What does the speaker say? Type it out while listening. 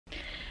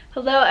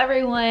Hello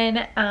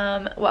everyone,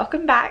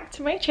 welcome back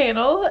to my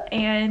channel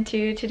and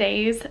to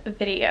today's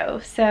video.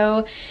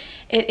 So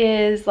it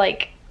is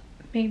like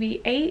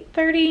maybe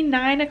 8:30,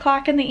 9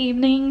 o'clock in the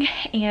evening,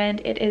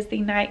 and it is the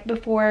night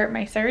before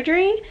my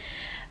surgery.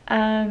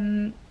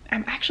 I'm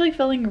actually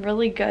feeling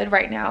really good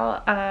right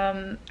now.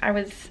 I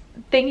was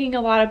thinking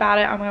a lot about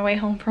it on my way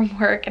home from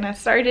work, and I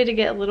started to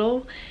get a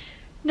little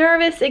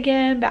nervous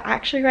again, but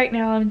actually right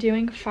now I'm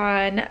doing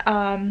fine.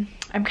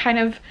 I'm kind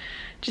of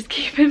just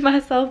keeping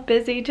myself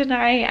busy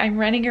tonight. I'm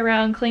running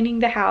around cleaning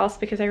the house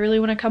because I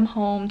really want to come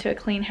home to a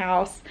clean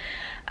house.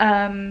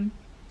 I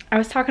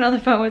was talking on the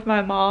phone with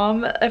my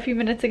mom a few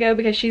minutes ago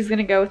because she's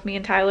gonna go with me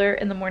and Tyler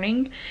in the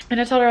morning,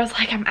 and I told her, I was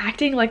like, I'm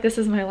acting like this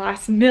is my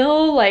last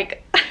meal,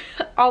 like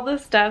all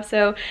this stuff.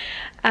 So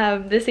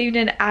this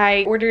evening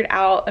I ordered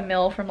out a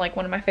meal from like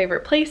one of my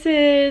favorite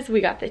places.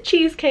 We got the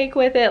cheesecake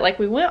with it, like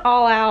we went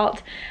all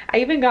out. I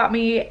even got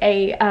me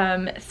a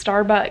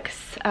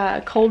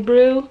Starbucks cold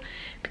brew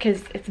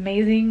because it's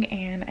amazing,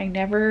 and I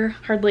never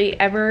hardly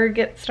ever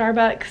get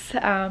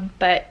Starbucks,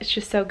 but it's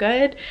just so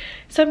good.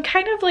 So I'm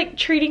kind of like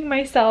treating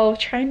myself,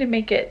 trying to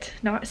make it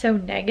not so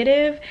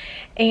negative,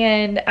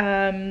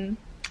 and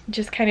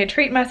just kind of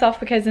treat myself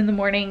because in the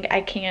morning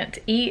I can't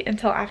eat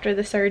until after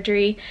the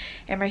surgery,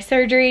 and my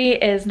surgery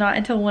is not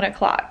until 1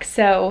 o'clock.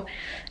 So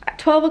at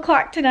 12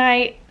 o'clock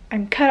tonight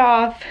I'm cut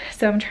off,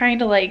 so I'm trying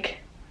to, like,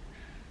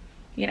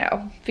 you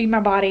know, feed my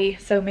body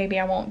so maybe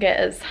I won't get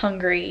as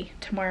hungry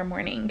tomorrow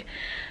morning.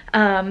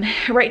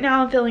 Right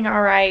now I'm feeling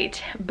all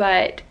right,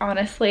 but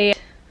honestly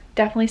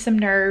definitely some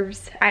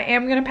nerves. I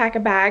am gonna pack a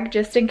bag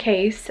just in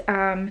case.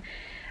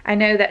 I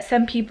know that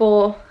some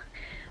people,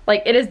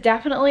 like, it is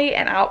definitely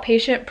an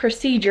outpatient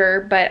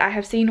procedure, but I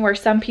have seen where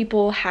some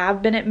people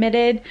have been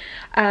admitted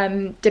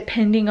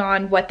depending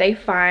on what they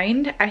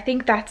find. I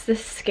think that's the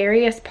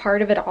scariest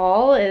part of it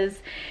all, is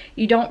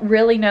you don't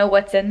really know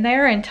what's in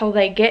there until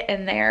they get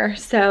in there.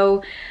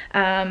 So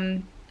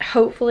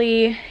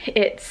hopefully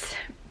it's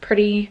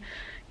pretty,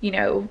 you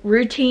know,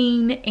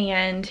 routine,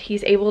 and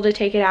he's able to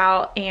take it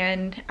out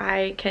and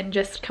I can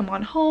just come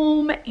on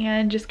home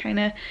and just kind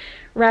of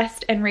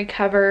rest and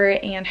recover,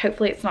 and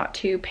hopefully it's not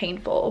too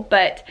painful.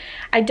 But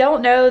I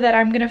don't know that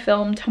I'm gonna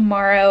film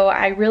tomorrow.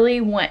 I really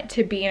want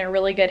to be in a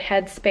really good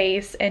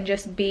headspace and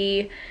just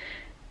be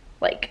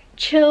like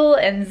chill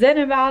and zen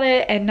about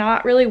it and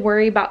not really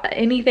worry about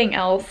anything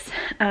else.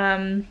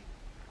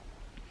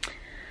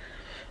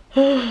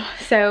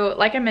 So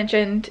like I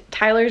mentioned,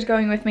 Tyler's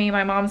going with me,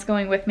 my mom's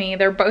going with me.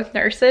 They're both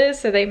nurses,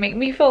 so they make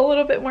me feel a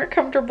little bit more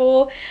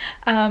comfortable.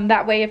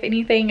 That way if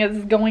anything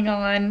is going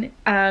on,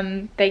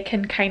 they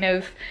can kind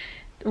of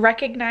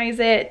recognize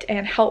it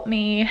and help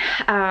me,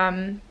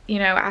 you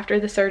know, after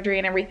the surgery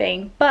and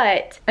everything.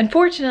 But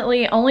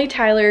unfortunately only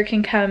Tyler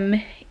can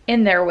come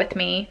in there with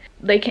me.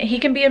 He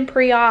can be in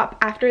pre-op.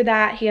 After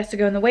that he has to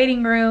go in the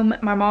waiting room.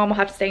 My mom will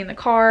have to stay in the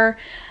car.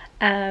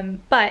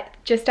 But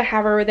just to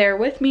have her there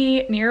with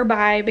me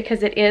nearby,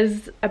 because it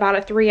is about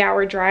a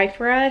 3-hour drive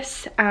for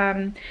us.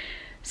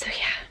 So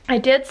yeah, I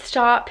did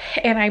stop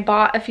and I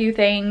bought a few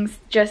things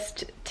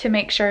just to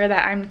make sure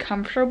that I'm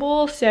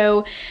comfortable.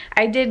 So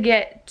I did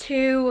get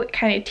 2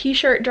 kind of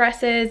t-shirt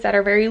dresses that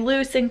are very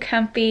loose and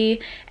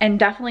comfy, and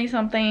definitely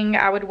something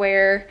I would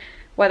wear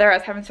whether I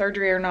was having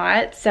surgery or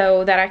not,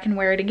 so that I can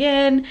wear it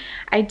again.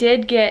 I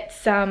did get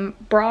some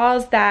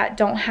bras that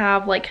don't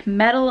have like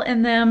metal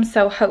in them,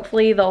 so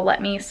hopefully they'll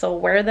let me still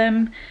wear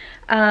them.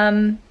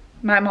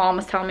 My mom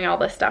was telling me all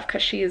this stuff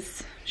because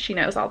she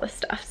knows all this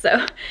stuff.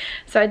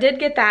 So I did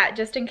get that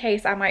just in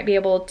case I might be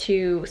able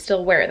to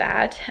still wear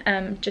that,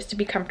 just to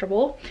be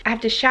comfortable. I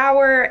have to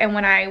shower, and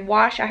when I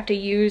wash I have to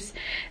use,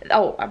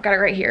 oh, I've got it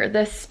right here,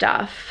 this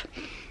stuff.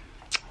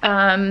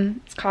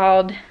 It's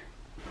called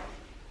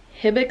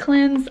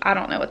Hibiclens. I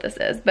don't know what this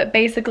is, but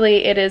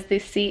basically it is the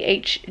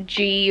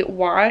CHG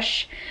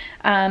wash.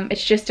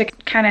 It's just to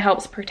kind of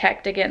helps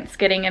protect against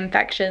getting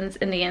infections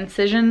in the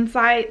incision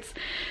sites.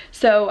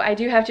 So I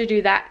do have to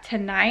do that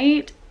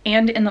tonight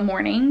and in the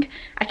morning.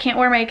 I can't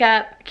wear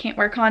makeup, I can't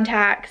wear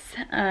contacts,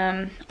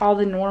 all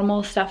the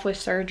normal stuff with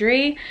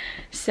surgery.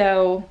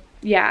 So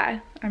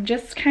yeah, I'm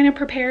just kind of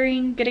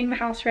preparing, getting the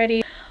house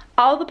ready.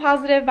 All the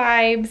positive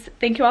vibes.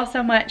 Thank you all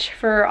so much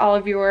for all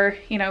of your,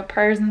 you know,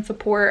 prayers and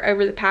support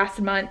over the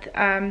past month.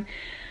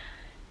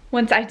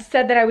 Once I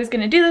said that I was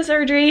going to do the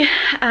surgery,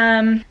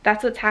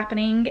 that's what's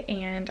happening,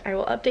 and I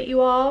will update you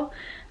all,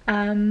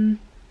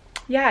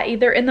 yeah,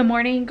 either in the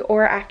morning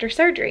or after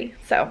surgery.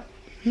 So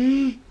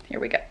here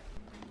we go.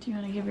 Do you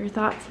want to give your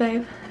thoughts,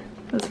 babe?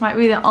 This might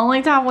be the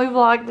only time we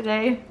vlog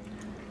today.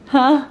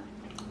 Huh?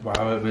 Why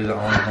would it be the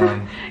only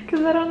time?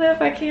 Because I don't know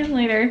if I can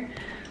later.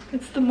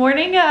 It's the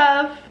morning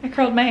of. I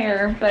curled my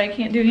hair, but I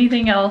can't do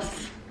anything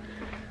else.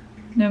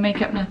 No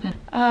makeup, nothing.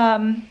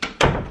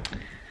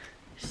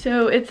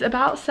 So it's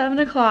about 7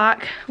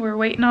 o'clock. We're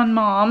waiting on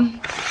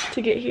Mom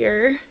to get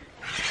here.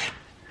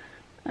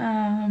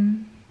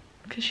 Because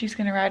she's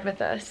gonna ride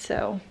with us,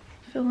 so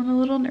feeling a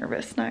little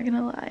nervous, not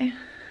gonna lie.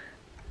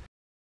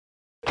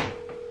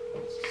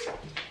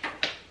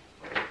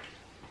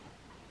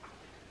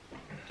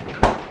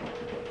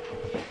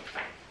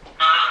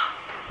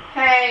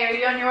 Okay, are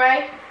you on your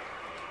way?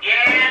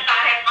 Yes, I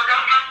had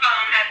forgot my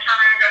phone. Had to turn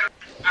around and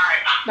go. All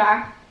right,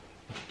 bye.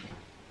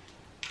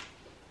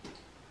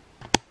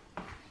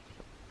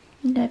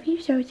 Bye. Love you,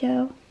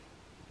 Jojo.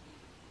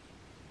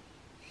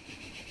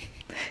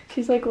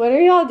 She's like, what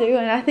are y'all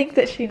doing? I think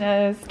that she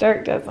knows.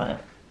 Dirk doesn't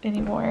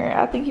anymore.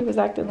 I think he was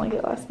acting like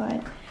it last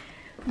night.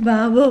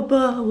 Blah, blah,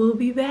 blah. We'll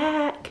be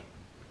back.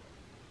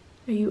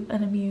 Are you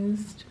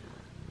unamused?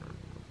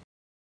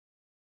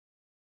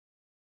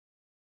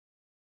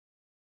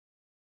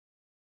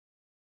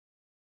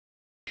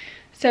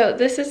 So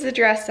this is the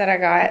dress that I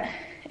got.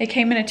 It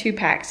came in a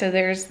 2-pack. So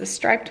there's the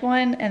striped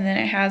one and then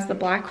it has the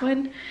black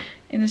one.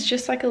 And it's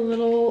just like a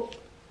little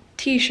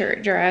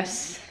t-shirt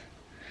dress.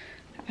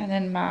 And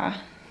then my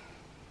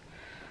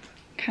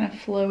kind of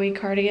flowy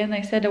cardigan.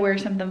 They said to wear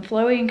something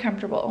flowy and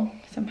comfortable.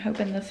 So I'm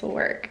hoping this will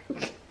work.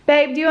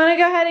 Babe, do you want to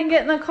go ahead and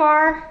get in the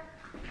car?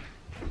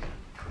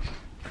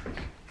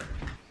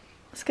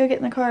 Let's go get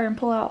in the car and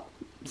pull out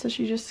so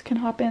she just can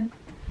hop in.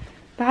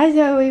 Bye,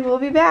 Zoe. We'll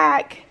be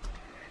back.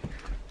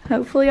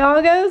 Hopefully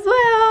all goes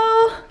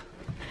well.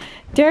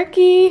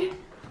 Dirkie.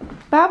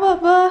 Bye,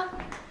 Bubba.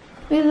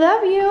 We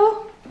love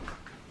you.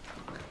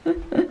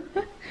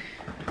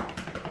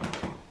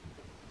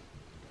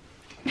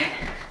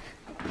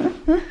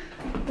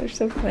 They're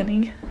so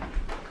funny.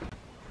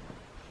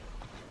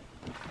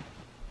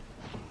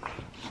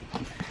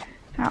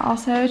 I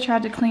also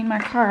tried to clean my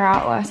car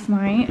out last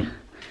night.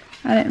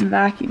 I didn't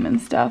vacuum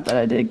and stuff, but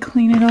I did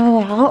clean it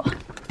all out.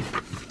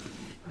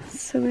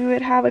 So we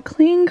would have a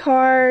clean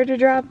car to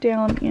drop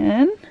down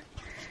in.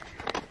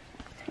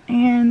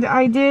 And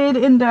I did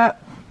end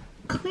up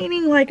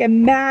cleaning like a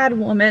mad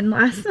woman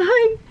last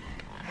night.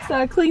 So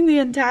I cleaned the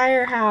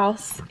entire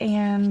house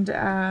and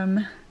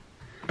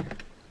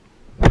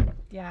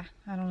yeah,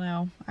 I don't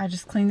know. I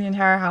just cleaned the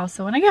entire house.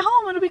 So when I get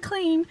home, it'll be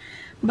clean.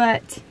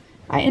 But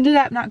I ended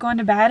up not going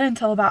to bed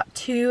until about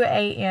 2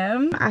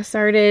 a.m.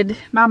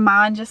 My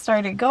mind just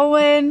started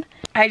going.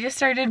 I just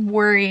started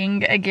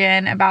worrying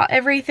again about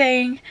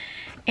everything.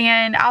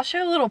 And I'll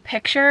show a little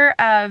picture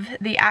of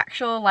the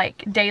actual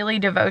like daily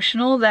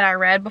devotional that I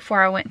read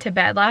before I went to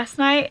bed last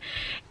night.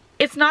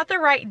 It's not the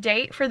right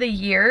date for the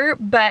year,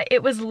 but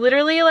it was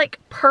literally like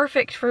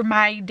perfect for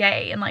my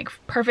day and like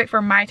perfect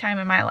for my time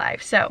in my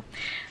life. So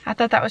I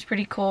thought that was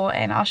pretty cool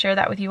and I'll share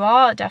that with you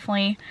all. It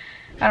definitely,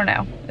 I don't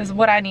know, is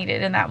what I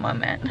needed in that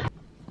moment.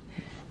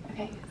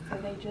 Okay, so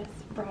they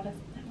just brought us,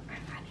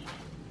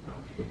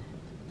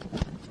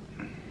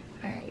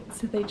 alright,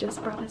 so they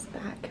just brought us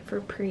back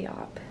for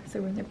pre-op. So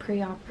we're in the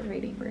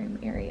pre-operating room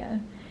area.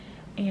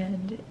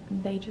 And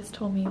they just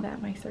told me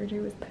that my surgery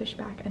was pushed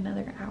back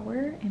another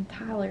hour, and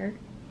Tyler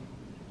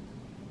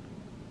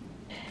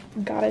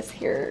got us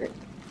here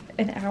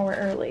an hour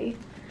early,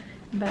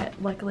 but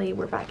luckily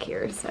we're back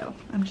here. So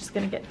I'm just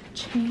gonna get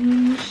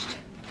changed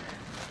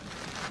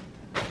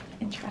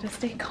and try to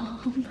stay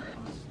calm.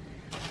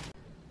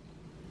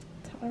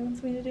 Tyler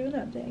wants me to do an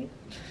update.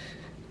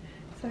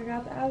 So I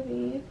got the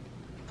IV.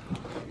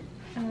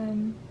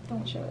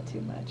 Don't show it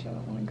too much, I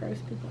don't want to gross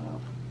people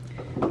out.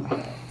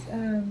 But,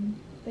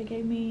 they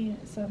gave me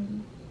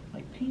some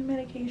like pain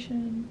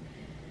medication.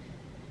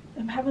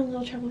 I'm having a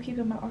little trouble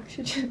keeping my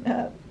oxygen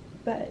up,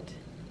 but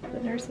the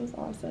nurse was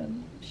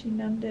awesome. She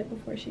numbed it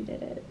before she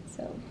did it,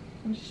 so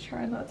I'm just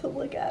trying not to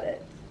look at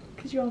it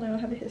because you all know I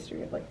have a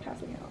history of like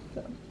passing out.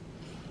 So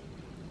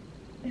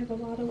I have a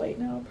lot of weight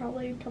now,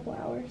 probably a couple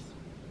hours.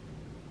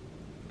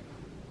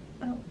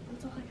 Oh,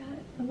 that's all I got.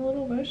 I'm a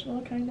little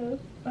emotional, kind of.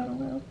 I don't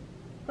know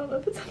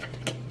if it's a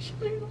medication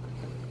or not.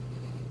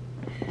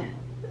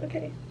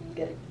 Okay, I'm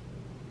good.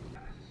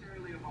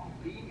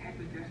 Being at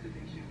the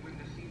destination when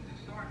the season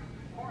starts,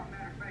 or a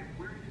matter of fact,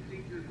 where you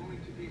think you're going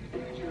to be in the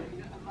future.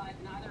 But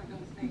neither of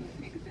those things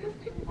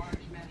exist in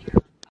large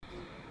measure.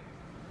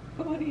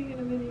 What are you in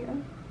a video?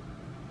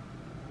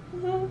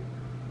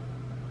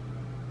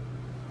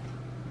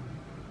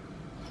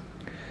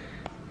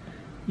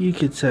 You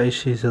could say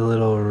she's a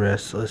little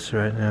restless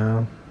right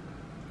now.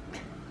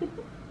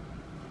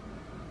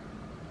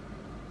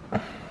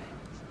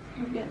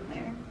 We're getting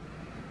there.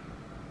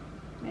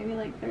 Maybe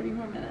like 30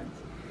 more minutes.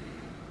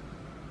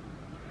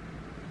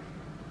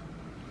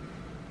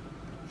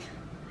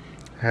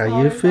 How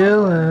you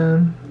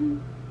feeling?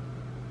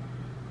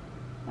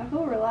 I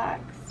feel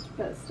relaxed,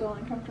 but still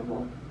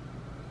uncomfortable.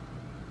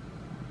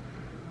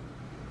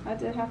 I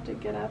did have to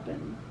get up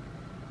and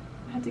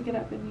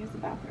use the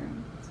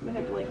bathroom, so we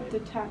had to like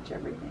detach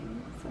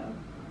everything. So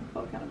I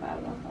felt kind of bad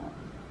about that.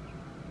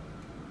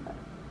 But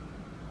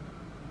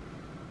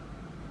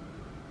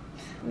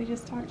we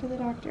just talked to the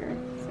doctor,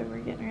 so we're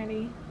getting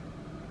ready.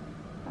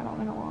 I don't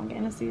know how long.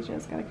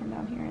 Anesthesia's got to come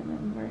down here, and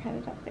then we're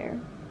headed up there.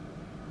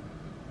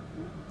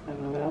 I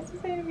don't know what else to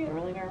say. I'm getting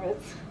really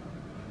nervous.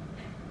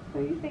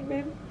 What do you think,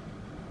 babe?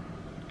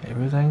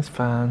 Everything's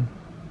fine.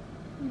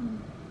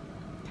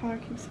 Tyler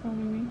keeps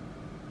filming me.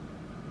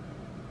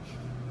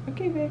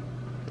 Okay, babe.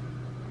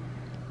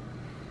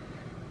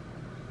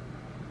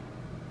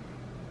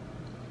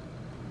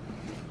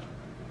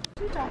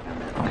 What are you talking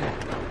about?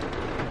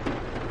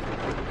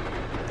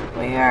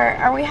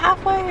 Are we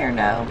halfway or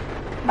no?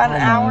 About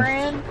an hour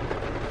in?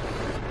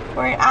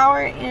 We're an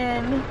hour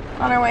in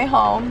on our way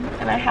home,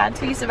 and I had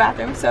to use the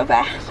bathroom so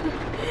bad.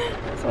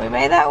 So we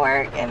made that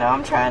work, and now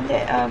I'm trying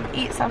to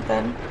eat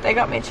something. They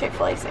got me a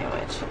Chick-fil-A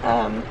sandwich.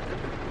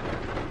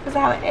 Because I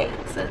haven't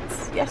ate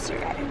since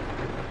yesterday.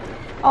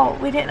 Oh,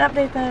 we didn't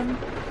update them.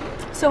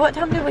 So what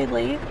time did we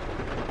leave?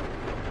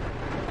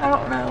 I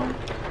don't know.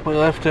 We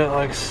left at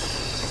like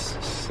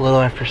a little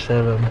after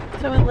 7.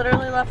 So we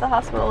literally left the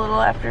hospital a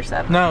little after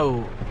 7.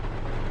 No.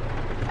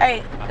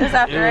 8. It was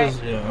after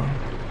 8.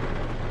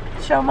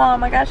 Yeah. Show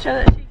Mom. I gotta show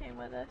that she came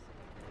with us.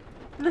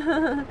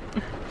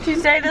 She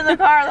stayed in the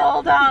car the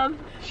whole time.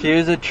 She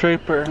was a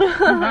trooper.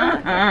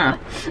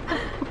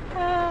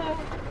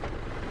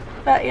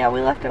 But yeah,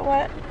 we left at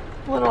what?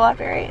 A little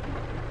after 8.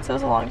 So it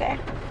was a long day.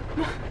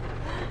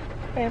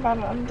 Babe,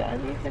 I'm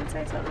done. You can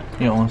say something.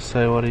 You don't want to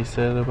say what he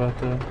said about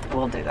that?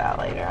 We'll do that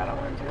later. I don't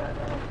want to do that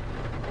now.